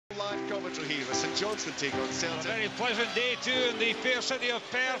kilometre here as St Johnstone take on Celtic. A very pleasant day too in the fair city of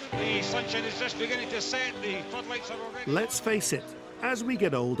Perth. The sunshine is just beginning to set, the floodlights are already... Let's face it, as we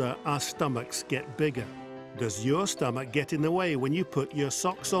get older, our stomachs get bigger. Does your stomach get in the way when you put your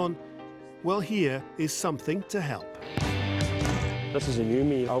socks on? Well, here is something to help. This is a new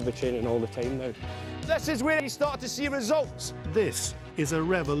me. I'll be training all the time now. This is where you start to see results. This is a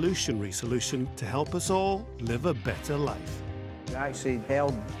revolutionary solution to help us all live a better life. We actually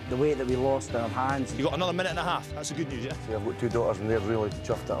held the weight that we lost in our hands. You got another minute and a half. That's the good news, yeah? See, I've got 2 daughters and they're really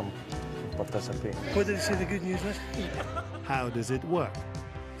chuffed that I'm participating. What did you say the good news was? How does it work?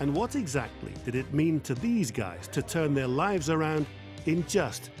 And what exactly did it mean to these guys to turn their lives around in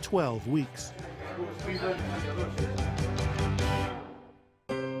just 12 weeks?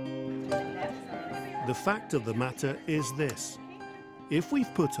 The fact of the matter is this. If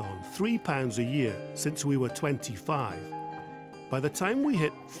we've put on 3 pounds a year since we were 25, by the time we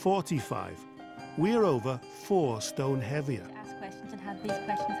hit 45, we're over 4 stone heavier.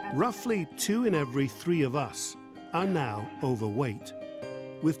 Roughly 2 in every 3 of us are now overweight,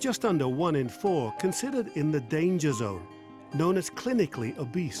 with just under 1 in 4 considered in the danger zone, known as clinically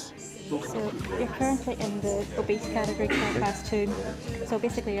obese. So you're currently in the obese category, class 2. So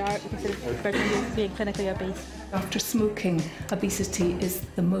basically you are considered as being clinically obese. After smoking, obesity is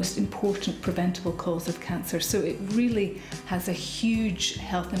the most important preventable cause of cancer, so it really has a huge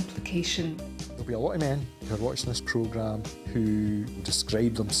health implication. There'll be a lot of men who are watching this programme who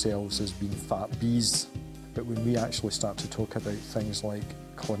describe themselves as being fat bees, but when we actually start to talk about things like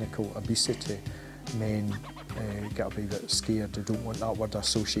clinical obesity, men get a bit scared. They don't want that word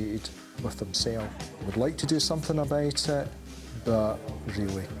associated with themselves. Would like to do something about it, but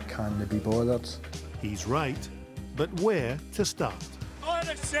really, can they be bothered? He's right, but where to start? I'd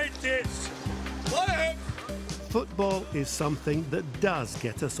have said this. Football is something that does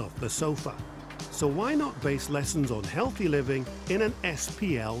get us off the sofa. So why not base lessons on healthy living in an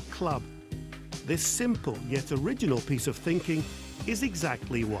SPL club? This simple yet original piece of thinking is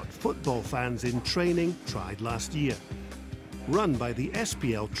exactly what football fans in training tried last year. Run by the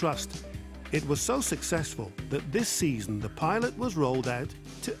SPL Trust, it was so successful that this season the pilot was rolled out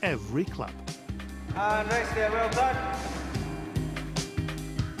to every club. And rest there, well done.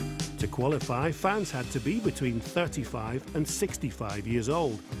 To qualify, fans had to be between 35 and 65 years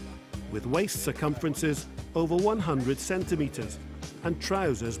old, with waist circumferences over 100 centimetres and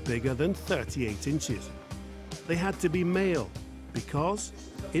trousers bigger than 38 inches. They had to be male, because,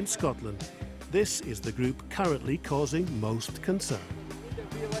 in Scotland, this is the group currently causing most concern.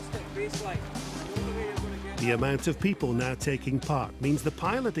 The amount of people now taking part means the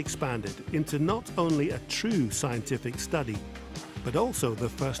pilot expanded into not only a true scientific study, but also the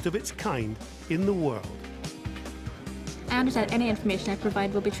first of its kind in the world. I understand any information I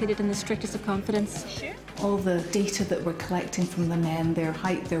provide will be treated in the strictest of confidence. Sure. All the data that we're collecting from the men, their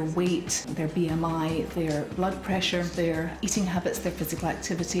height, their weight, their BMI, their blood pressure, their eating habits, their physical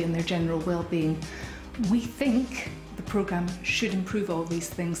activity and their general well-being, we think the programme should improve all these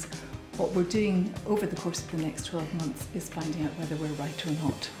things. What we're doing over the course of the next 12 months is finding out whether we're right or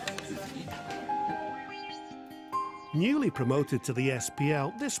not. Newly promoted to the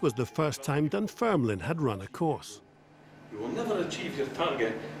SPL, this was the first time Dunfermline had run a course. You will never achieve your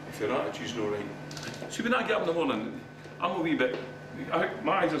target if your attitude's not right. See, when I get up in the morning, I'm a wee bit...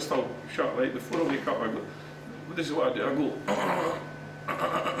 my eyes are still shut, right? Before I wake up, I go... This is what I do, I go...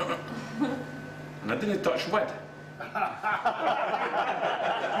 and I didn't touch wood. You know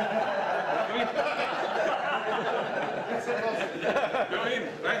what I mean?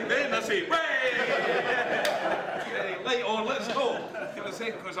 Right then I say, "Way! Light on, let's go."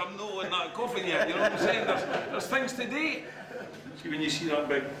 Because I'm not in that coffin yet, you know what I'm saying? There's things to do. See, when you see that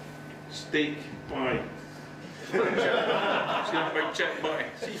big steak pie, see that big chip pie,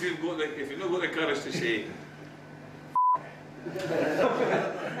 see if you've not got the courage to say, hey,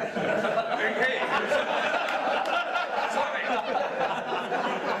 sorry.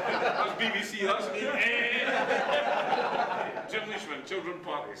 That's BBC, that's me. Englishman, children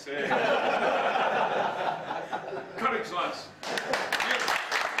parties. Courage, lads.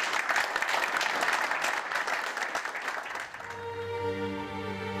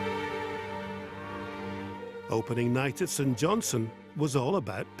 Opening night at St Johnstone was all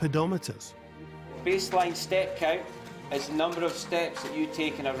about pedometers. Baseline step count is the number of steps that you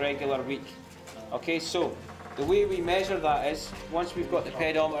take in a regular week. Okay, so the way we measure that is, once we've got the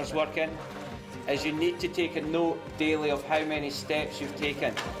pedometers working, is you need to take a note daily of how many steps you've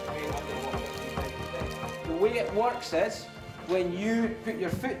taken. The way it works is, when you put your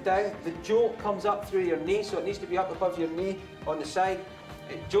foot down, the jolt comes up through your knee, so it needs to be up above your knee on the side.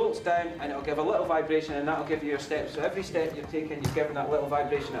 it jolts down and it'll give a little vibration, and that'll give you your steps. So every step you're taking, you're giving that little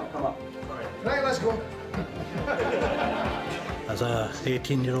vibration, it'll come up. Right, let's go. As a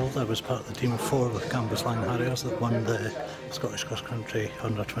 18-year-old, I was part of the team of 4 with Cambuslang Harriers that won the Scottish Cross Country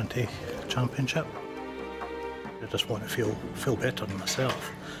Under-20 Championship. I just want to feel better than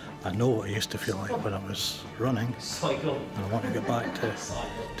myself. I know what I used to feel like when I was running, and I want to get back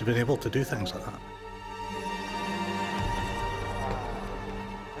to being able to do things like that.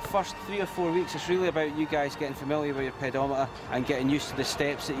 The first 3 or 4 weeks, it's really about you guys getting familiar with your pedometer and getting used to the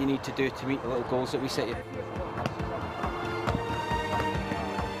steps that you need to do to meet the little goals that we set you.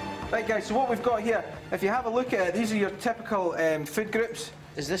 Right guys, so what we've got here, if you have a look at it, these are your typical food groups.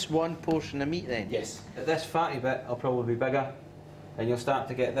 Is this one portion of meat then? Yes. This fatty bit will probably be bigger, and you'll start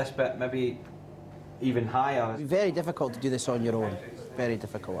to get this bit maybe even higher. It's very difficult to do this on your own. Very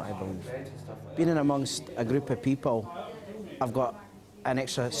difficult, I believe. Being in amongst a group of people, I've got an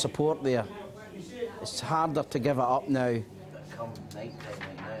extra support there. It's harder to give it up now.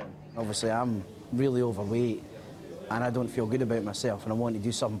 Obviously, I'm really overweight, and I don't feel good about myself, and I want to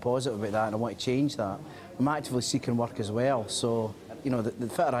do something positive about that, and I want to change that. I'm actively seeking work as well, so, you know, the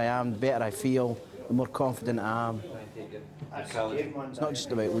fitter I am, the better I feel, the more confident I am. It's not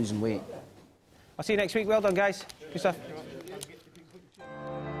just about losing weight. I'll see you next week. Well done, guys. Good stuff.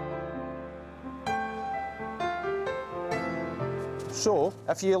 So,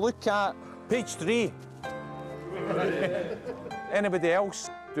 if you look at page 3, anybody else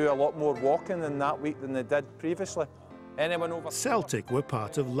do a lot more walking in that week than they did previously? Anyone over? Celtic were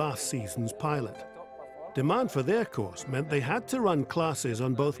part of last season's pilot. Demand for their course meant they had to run classes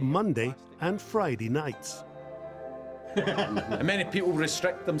on both Monday and Friday nights. And many people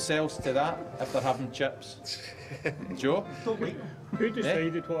restrict themselves to that if they're having chips. Joe? Who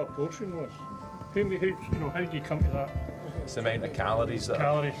decided what a portion was? How did you come to that? It's the amount of calories that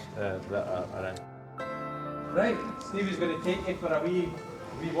are in. Right, Stevie's going to take you for a wee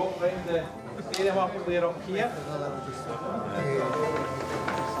walk round the stadium up there up here.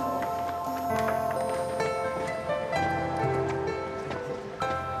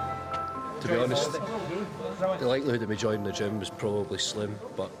 To be honest, the likelihood of me joining the gym was probably slim,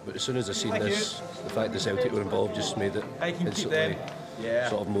 but as soon as I seen this, the fact that Celtic were involved just made it instantly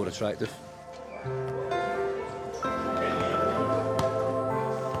sort of more attractive.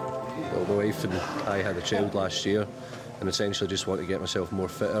 Well, my wife and I had a child last year, and essentially just want to get myself more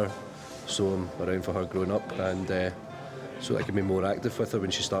fitter, so I'm around for her growing up, and so I can be more active with her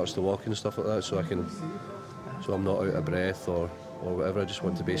when she starts to walk and stuff like that, so I'm not out of breath or whatever. I just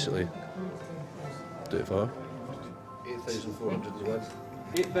want to basically do it for her. 8,401.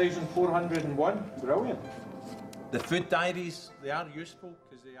 8,401. Brilliant. The food diaries, they are useful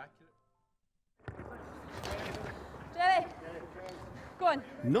because they're accurate. Jerry, go on.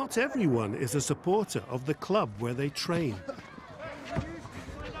 Not everyone is a supporter of the club where they train.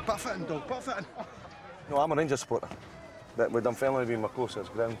 Put a fit in, dog, put a fit in. No, I'm a Rangers supporter. But with Dunfermline being my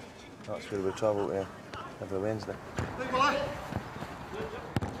closest ground, that's where we travel to every Wednesday.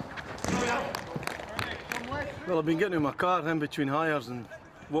 Well, I've been getting in my car in between hires and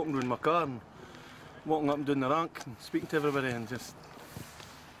walking around my car and walking up and down the rank and speaking to everybody and just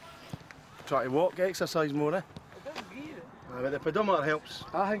try to walk, exercise more, eh? But the pedometer helps.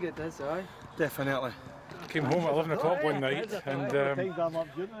 I think it does, aye. Definitely. I came home at 11 o'clock one night and I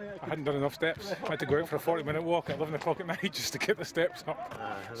hadn't done enough steps. I had to go out for a 40-minute walk at 11 o'clock at night just to get the steps up.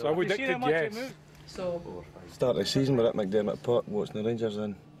 So I would dictate yes. Start of the season, we're at McDermott Park watching the Rangers,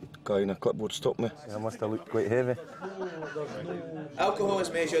 and a guy in a clipboard stopped me. I must have looked quite heavy. Alcohol is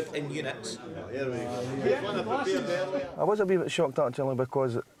measured in units. I was a wee bit shocked actually,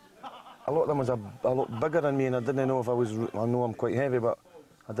 because a lot of them was a lot bigger than me, and I didn't know if I was. I know I'm quite heavy, but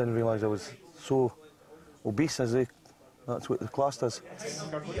I didn't realise I was so obese as that's what the class is.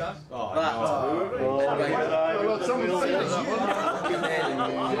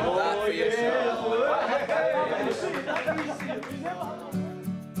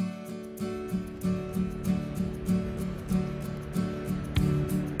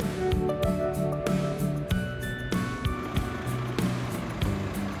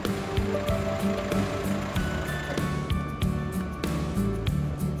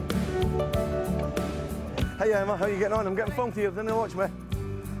 Hey Emma, how are you getting on? I'm getting filmed here, didn't you watch me?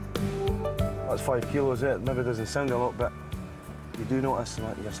 That's 5 kilos, it maybe doesn't sound a lot, but you do notice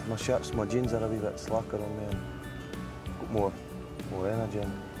like, my shirts, my jeans are a wee bit slacker on me, and got more energy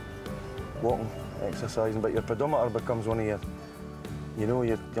and walking, exercising, but your pedometer becomes one of your, you know,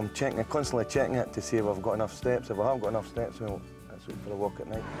 I'm constantly checking it to see if I've got enough steps. If I haven't got enough steps, well, that's for a walk at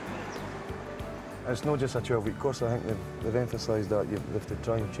night. It's not just a 12-week course. I think they've emphasised that you have to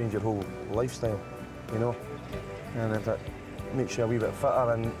try and change your whole lifestyle, you know. And if it makes you a wee bit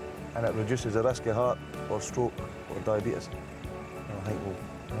fitter and it reduces the risk of heart or stroke or diabetes, I think we'll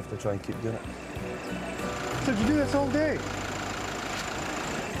have to try and keep doing it. So you do this all day?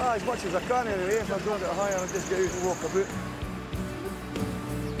 As much as I can anyway. If I'm going a bit higher, I'll just get out and walk about.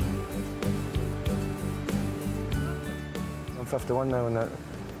 I'm 51 now, and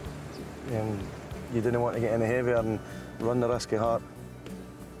you didn't want to get any heavier and run the risk of heart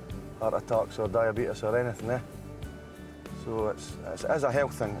attacks or diabetes or anything there. So it is a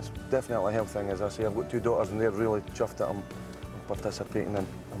health thing. It's definitely a health thing. As I say, I've got 2 daughters and they're really chuffed that I'm participating and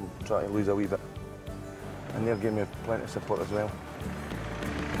I'm trying to lose a wee bit. And they're giving me plenty of support as well.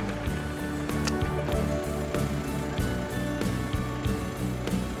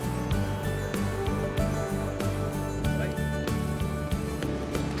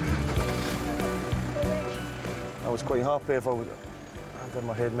 I was quite happy if I had in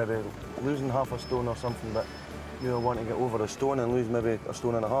my head maybe losing half a stone or something, but you know, I want to get over a stone and lose maybe a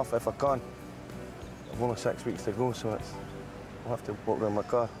stone and a half if I can. I've only 6 weeks to go, so I'll have to walk around my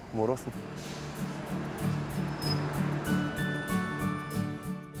car more often.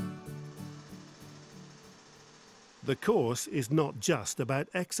 The course is not just about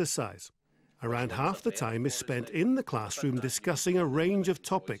exercise. Around half the time is spent in the classroom discussing a range of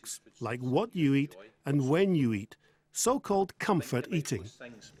topics, like what you eat and when you eat, so-called comfort eating.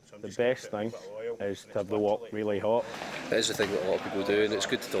 The best thing is to have the wok really hot. It is the thing that a lot of people do, and it's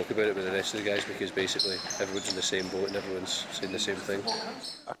good to talk about it with the rest of the guys because basically everyone's in the same boat and everyone's saying the same thing.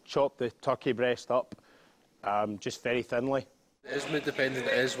 I chop the turkey breast up just very thinly. It is mood dependent,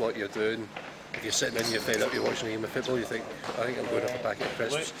 it is what you're doing. If you're sitting in, you're fed up, you're watching a game of football, you think, I think I'm going up a packet of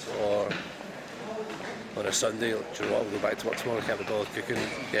crisps, or on a Sunday, do you know what, I'll go back to work tomorrow, I can't be bothered cooking.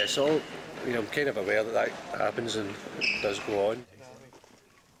 Yeah, so, you know, I'm kind of aware that happens and it does go on.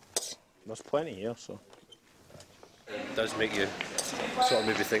 There's plenty here, so. It does make you sort of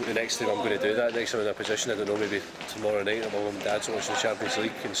maybe think the next time I'm going to do that, next time I'm in a position, I don't know, maybe tomorrow night I'm mum and dad's watching the Champions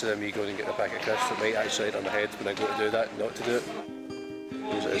League, instead of me going and getting a packet of crisps, it might actually enter my head when I go to do that, not to do it.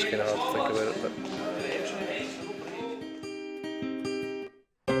 Because it is kind of hard to think about it, but...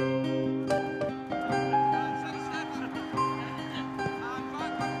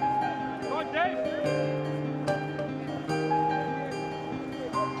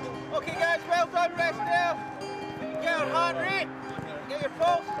 Okay guys, well done, rest now. Get your heart rate, get your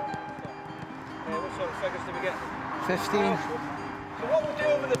pulse. What sort of figures do we get? 15. So what we'll do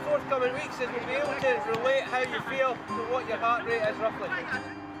over the forthcoming weeks is we'll be able to relate how you feel to what your heart rate is roughly.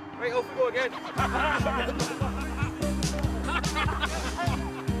 Right, off we go again.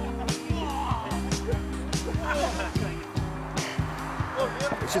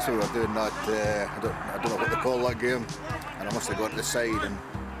 It's just we were doing that, I don't know what they call that game, and I must have gone to the side and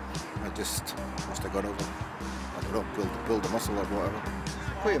I just must have gone over, I don't know, pulled the muscle or whatever.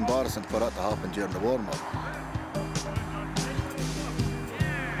 Quite embarrassing for that to happen during the warm-up.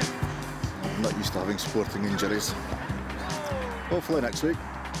 I'm not used to having sporting injuries. Hopefully next week.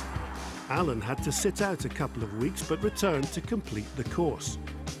 Alan had to sit out a couple of weeks but returned to complete the course.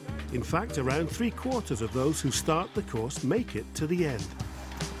 In fact, around 3/4 of those who start the course make it to the end.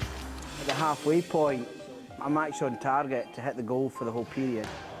 At the halfway point, I'm actually on target to hit the goal for the whole period.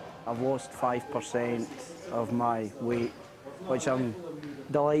 I've lost 5% of my weight, which I'm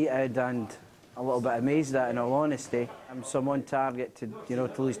delighted and a little bit amazed at, in all honesty. So I'm on target to, you know,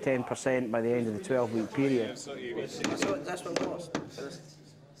 to lose 10% by the end of the 12-week period. So that's what lost.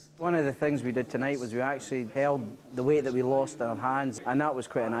 One of the things we did tonight was we actually held the weight that we lost in our hands, and that was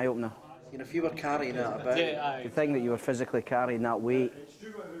quite an eye-opener. You know, if you were carrying that about, the thing that you were physically carrying that weight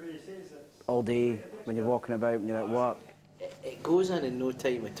all day when you're walking about, when you're at work. it goes in no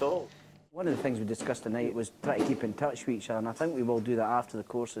time at all. One of the things we discussed tonight was try to keep in touch with each other, and I think we will do that after the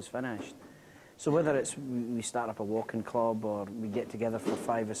course is finished. So whether it's we start up a walking club or we get together for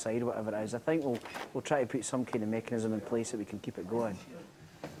 5-a-side, whatever it is, I think we'll try to put some kind of mechanism in place that we can keep it going.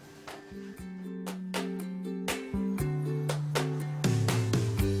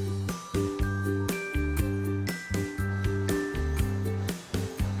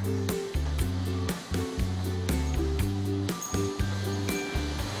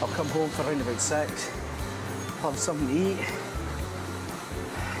 I'll come home for around about 6, have something to eat,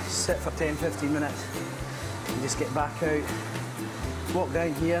 sit for 10-15 minutes and just get back out, walk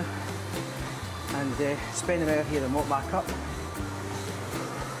down here and spend an hour here and walk back up. You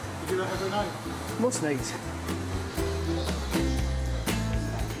do that every night? Most nights.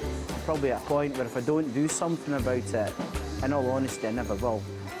 I'm probably at a point where if I don't do something about it, in all honesty, I never will.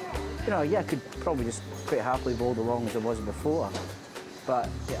 You know, yeah, I could probably just quite happily bowled along as I was before, but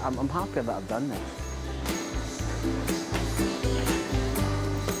yeah, I'm happy that I've done this.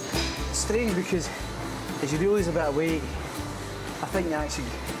 It's strange because as you do lose a bit of weight, I think you actually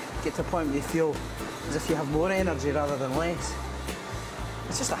get to a point where you feel as if you have more energy rather than less.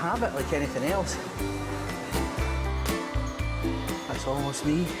 It's just a habit like anything else. That's almost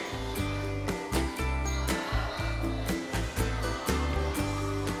me.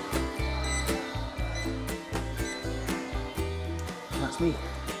 That's me.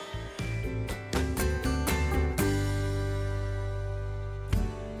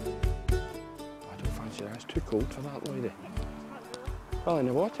 I don't fancy that. It's too cold for that, lady. Well, in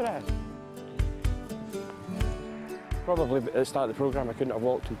the water it is. Probably at the start of the programme I couldn't have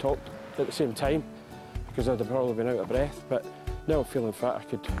walked and talked at the same time because I'd have probably been out of breath, but now I'm feeling fit, I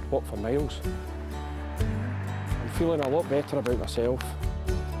could walk for miles. I'm feeling a lot better about myself.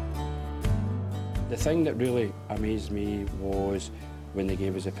 The thing that really amazed me was when they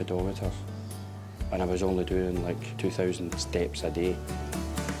gave us a pedometer and I was only doing like 2,000 steps a day.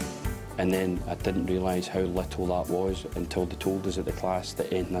 And then I didn't realise how little that was until they told us at the class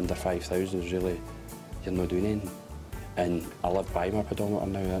that anything under 5,000 is really, you're not doing anything. And I live by my pedometer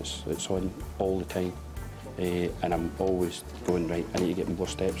now, it's on all the time. And I'm always going, right, I need to get more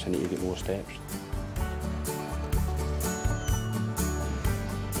steps, I need to get more steps.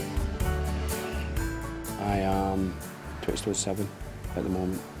 I am 20 stone 7 at the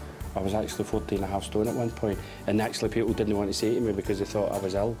moment. I was actually 14.5 stone at one point, and actually people didn't want to say to me because they thought I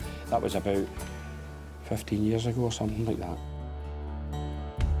was ill. That was about 15 years ago or something like that.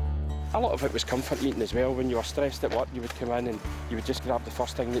 A lot of it was comfort eating as well. When you were stressed at work, you would come in and you would just grab the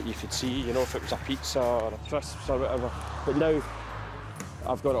first thing that you could see, you know, if it was a pizza or a crisps or whatever. But now,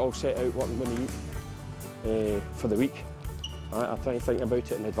 I've got it all set out what I'm going to eat for the week. I try to think about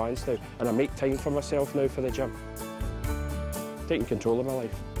it in advance now, and I make time for myself now for the gym. Taking control of my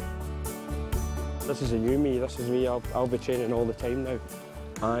life. This is a new me, this is me. I'll be training all the time now.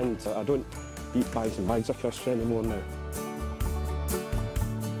 And I don't eat bags and bags of crisps anymore now.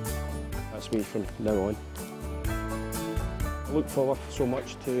 That's me from now on. I look forward so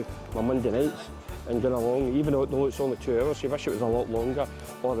much to my Monday nights and going along, even though it's only 2 hours, you wish it was a lot longer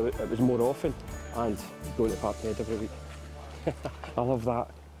or it was more often, and going to Parkhead every week. I love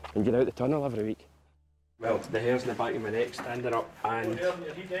that, and get out the tunnel every week. Well, the hairs in the back of my neck standing up and...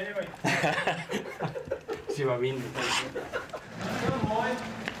 See what I mean? Come on,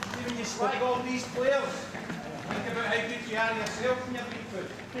 see when you slag all these players, think about how good you are yourself when you're eating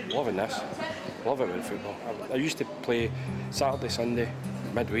food. Loving this. Love it in football. I used to play Saturday, Sunday,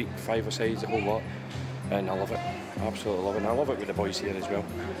 midweek, 5-a-sides, the whole lot, and I love it. Absolutely love it. And I love it with the boys here as well.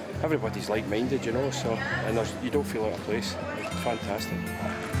 Everybody's like-minded, you know, so, and you don't feel out of place. It's fantastic.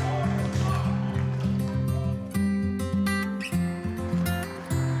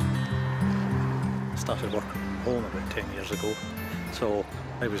 I started working from home about 10 years ago, so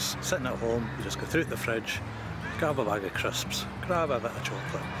I was sitting at home, you just go through to the fridge, grab a bag of crisps, grab a bit of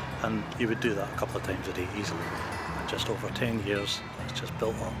chocolate, and you would do that a couple of times a day easily. And just over 10 years, it's just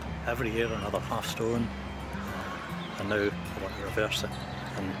built up. Every year another half stone, and now I want to reverse it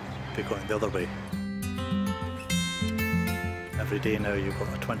and be going the other way. Every day now you've got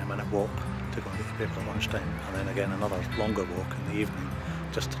a 20-minute walk to go and get your paper at lunchtime, and then again another longer walk in the evening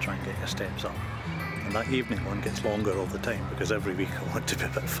just to try and get your steps up. And that evening one gets longer all the time because every week I want to be a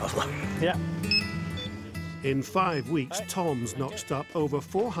bit further. Yeah. In 5 weeks, Tom's notched up over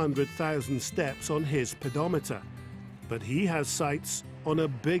 400,000 steps on his pedometer, but he has sights on a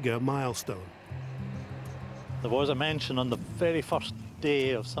bigger milestone. There was a mention on the very first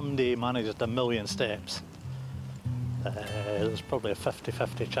day of somebody managed 1 million steps. There's probably a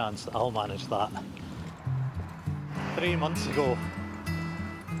 50-50 chance that I'll manage that. 3 months ago,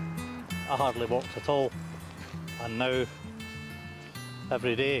 I hardly walked at all, and now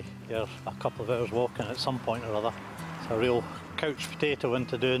every day you're a couple of hours walking at some point or other. It's a real couch potato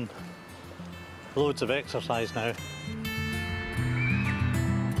into doing loads of exercise now.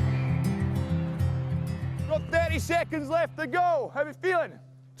 Got 30 seconds left to go. How are we feeling?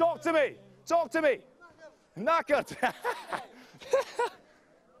 Talk to me. Talk to me. Knackered.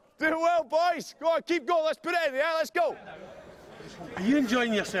 Doing well, boys. Go on, keep going. Let's put it in, yeah? Let's go. Are you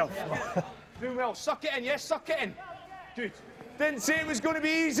enjoying yourself? Doing well. Suck it in, yes? Suck it in. Good. Didn't say it was going to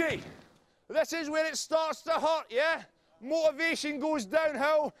be easy. This is where it starts to hurt, yeah? Motivation goes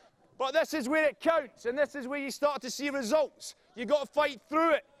downhill, but this is where it counts, and this is where you start to see results. You got to fight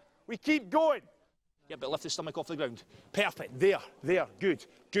through it. We keep going. Yeah, but lift the stomach off the ground. Perfect. There. Good.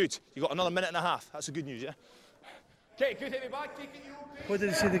 You got another minute and a half. That's the good news, yeah? Okay, good, hit me back, take it, you okay? What did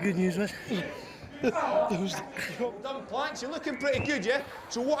he say the good news was? Done planks, you're looking pretty good, yeah?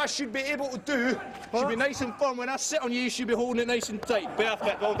 So what I should be able to do, should be nice and firm. When I sit on you, you should be holding it nice and tight.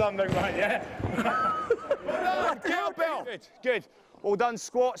 Perfect, well done now, man, yeah? Well done, kettlebell. Good, good. Well done,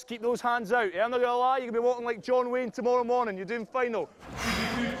 squats, keep those hands out, yeah? I'm not gonna lie, you're gonna be walking like John Wayne tomorrow morning. You're doing fine though.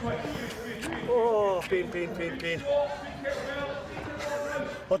 Oh, pain, pain, pain, pain.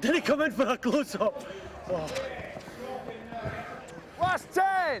 Oh, did he come in for a close-up? Oh. Last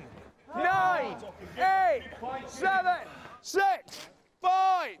 10, 9, 8, 7, 6,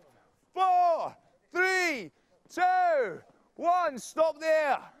 5, 4, 3, 2, 1. Stop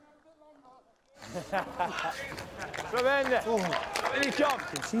there. Tremendous. In you come. You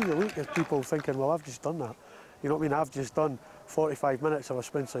can see the look of people thinking, well, I've just done that. You know what I mean? I've just done 45 minutes of a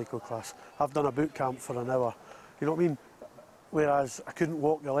spin cycle class. I've done a boot camp for an hour. You know what I mean? Whereas I couldn't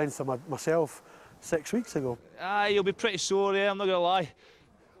walk the length of myself 6 weeks ago. Aye, you'll be pretty sore, yeah, I'm not going to lie.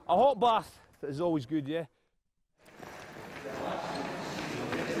 A hot bath is always good, yeah?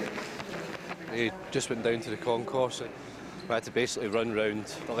 We just went down to the concourse and we had to basically run round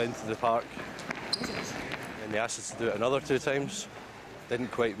the length of the park. And they asked us to do it another 2 times.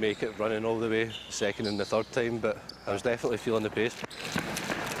 Didn't quite make it running all the way, the second and the third time, but I was definitely feeling the pace.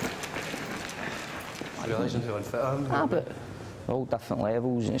 I realising how unfit I am. Ah, but all different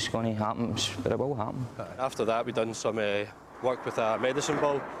levels, and it's going to happen, but it will happen. After that, we done some work with a medicine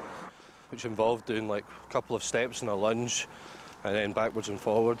ball, which involved doing like a couple of steps and a lunge, and then backwards and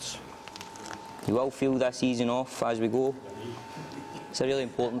forwards. You will feel this easing off as we go. It's a really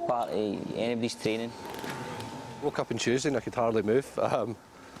important part of anybody's training. Woke up on Tuesday and I could hardly move.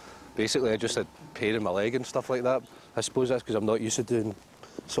 Basically, I just had pain in my leg and stuff like that. I suppose that's because I'm not used to doing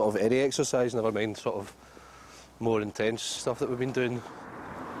sort of any exercise, never mind sort of more intense stuff that we've been doing.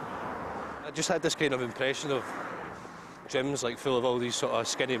 I just had this kind of impression of gyms like full of all these sort of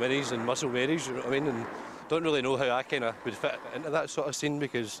skinny minis and muscle Marys, you know what I mean? And don't really know how I kind of would fit into that sort of scene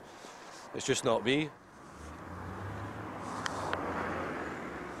because it's just not me.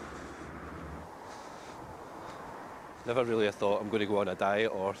 Never really thought I'm going to go on a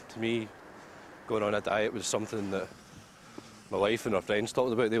diet, or to me, going on a diet was something that my wife and her friends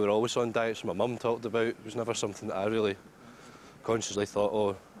talked about. They were always on diets, my mum talked about. It was never something that I really consciously thought,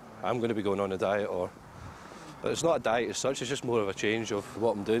 oh, I'm going to be going on a diet, or... But it's not a diet as such, it's just more of a change of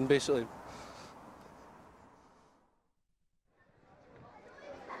what I'm doing, basically.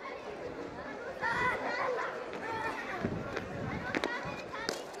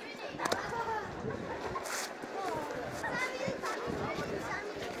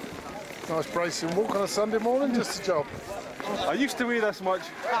 Nice bracing walk on a Sunday morning, just a job. I used to weigh this much.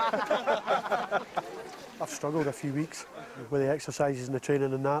 I've struggled a few weeks with the exercises and the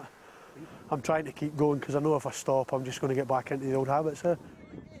training and that. I'm trying to keep going because I know if I stop I'm just going to get back into the old habits here.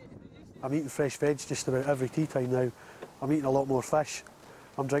 I'm eating fresh veg just about every tea time now. I'm eating a lot more fish.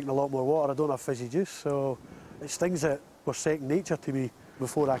 I'm drinking a lot more water. I don't have fizzy juice, so it's things that were second nature to me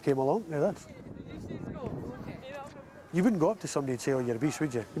before I came along to this. You wouldn't go up to somebody and say, oh, you're obese,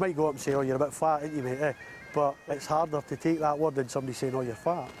 would you? You might go up and say, oh, you're a bit fat, ain't you, mate? Eh? But it's harder to take that word than somebody saying, oh, you're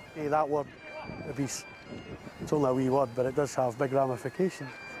fat. Hey, that word, obese, it's only a wee word, but it does have big ramifications.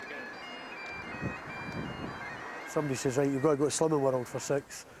 Somebody says, right, you've got to go to Slimming World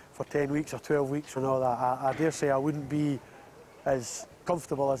for 10 weeks or 12 weeks and all that. I dare say I wouldn't be as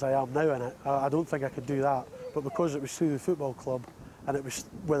comfortable as I am now in it. I don't think I could do that. But because it was through the football club, and it was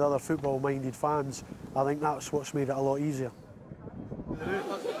with other football-minded fans, I think that's what's made it a lot easier.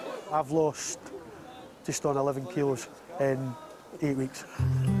 I've lost just on 11 kilos in 8 weeks.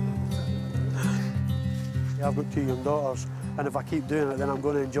 I've got 2 young daughters, and if I keep doing it, then I'm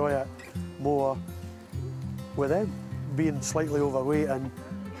going to enjoy it more with them. Being slightly overweight and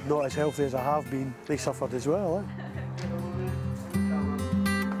not as healthy as I have been, they suffered as well. Eh?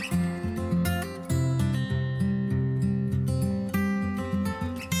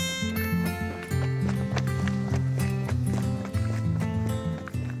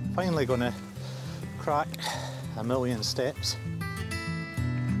 Finally going to crack 1,000,000 steps.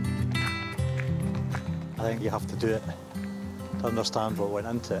 I think you have to do it to understand what went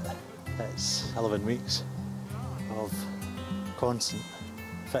into it. It's 11 weeks of constant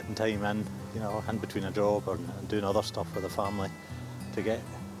fitting time in, you know, in between a job and doing other stuff with the family to get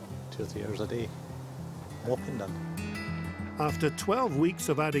 2 or 3 hours a day walking done. After 12 weeks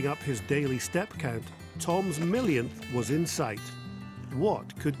of adding up his daily step count, Tom's 1,000,000th was in sight.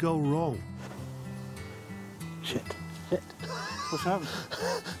 What could go wrong? Shit. What's happened?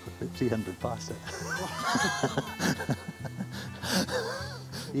 300 past it.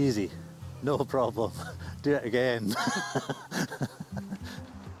 Easy, no problem. do it again.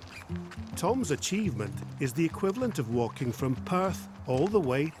 Tom's achievement is the equivalent of walking from Perth all the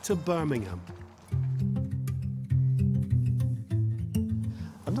way to Birmingham.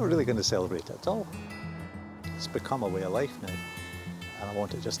 I'm not really going to celebrate it at all. It's become a way of life now, and I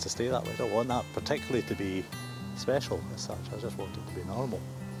want it just to stay that way. I don't want that particularly to be special as such. I just want it to be normal,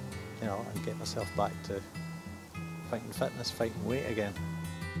 you know, and get myself back to fighting fitness, fighting weight again.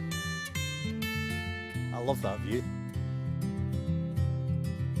 I love that view.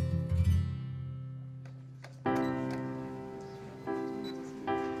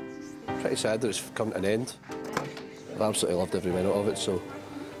 Pretty sad that it's come to an end. I've absolutely loved every minute of it, so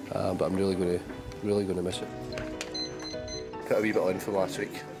but I'm really going to miss it. Put a wee bit on for last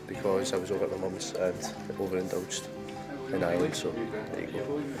week because I was over at my mum's and overindulged in Ireland, so there you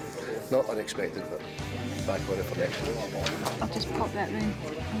go. Not unexpected, but back on it for next week. I'll just pop that round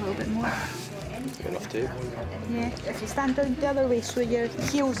a little bit more. Enough too. Yeah, if you stand down the other way so your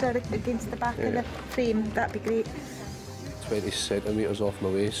heels are against the back of the frame, that'd be great. 20 centimetres off my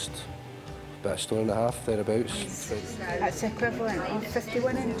waist. About a stone and a half, thereabouts. That's equivalent of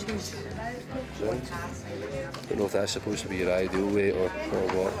 51 inches. I don't know if that's supposed to be your ideal weight or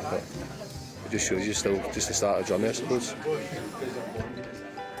what, but it just shows you still just the start of the journey, I suppose.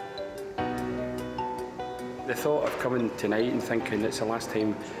 The thought of coming tonight and thinking it's the last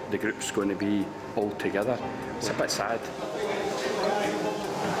time the group's going to be all together, it's a bit sad.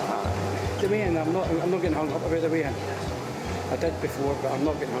 The weigh-in, I'm not getting hung up about the weigh-in. I did before, but I'm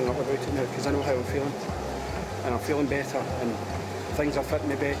not getting hung up about it now because I know how I'm feeling. And I'm feeling better, and things are fitting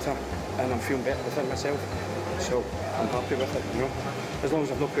me better, and I'm feeling better within myself. So I'm happy with it, you know. As long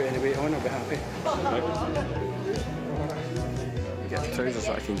as I've not put any weight on, I'll be happy. Get trousers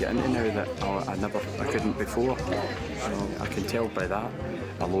that I can get into now that I couldn't before. So I can tell by that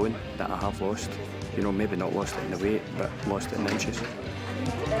alone that I have lost. You know, maybe not lost it in the weight, but lost it in inches.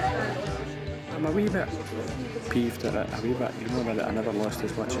 I'm a wee bit peeved at it, a wee bit, you know, that I never lost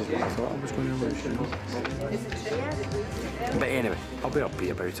as much as what I thought I was going to lose, you know. But anyway, I'll be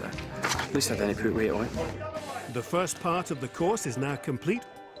upbeat about it. At least I didn't put weight on. The first part of the course is now complete,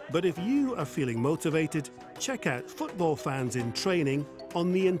 but if you are feeling motivated, check out Football Fans in Training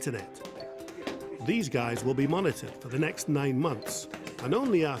on the internet. These guys will be monitored for the next 9 months, and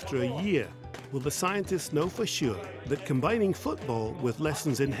only after a year will the scientists know for sure that combining football with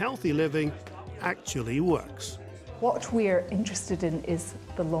lessons in healthy living actually works. What we're interested in is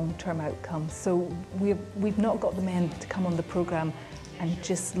the long-term outcomes. So we've not got the men to come on the programme and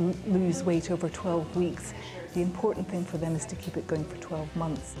just lose weight over 12 weeks. The important thing for them is to keep it going for 12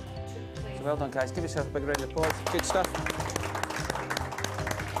 months. So well done, guys. Give yourself a big round of applause. Good stuff.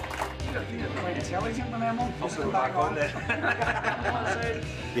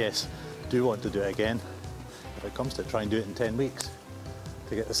 Yes, do want to do it again. If it comes to try and do it in 10 weeks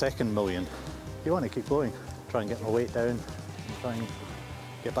to get the second million, you want to keep going. Try and get my weight down, try and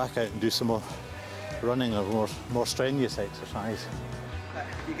get back out and do some more running or more strenuous exercise.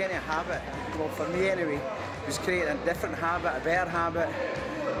 You get in a habit, well for me anyway, it was creating a different habit, a better habit.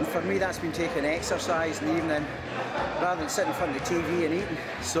 And for me that's been taking exercise in the evening rather than sitting in front of the TV and eating.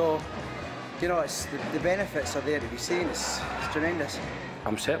 So, you know, it's the benefits are there to be seen, it's tremendous.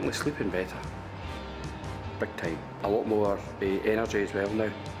 I'm certainly sleeping better. Big time. A lot more energy as well now.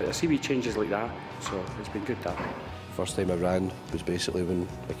 But I see wee changes like that, so it's been good that. First time I ran was basically when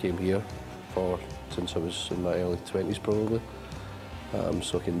I came here since I was in my early 20s probably.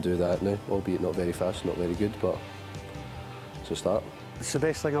 So I can do that now, albeit not very fast, not very good, but it's a start. It's the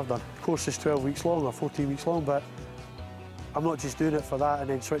best thing I've done. The course is 12 weeks long or 14 weeks long, but I'm not just doing it for that and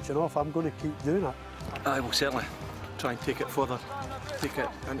then switching off. I'm going to keep doing it. I will certainly try and take it further, take it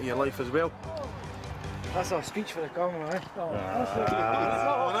into your life as well. That's our speech for the camera, eh?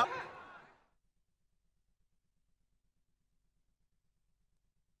 Oh,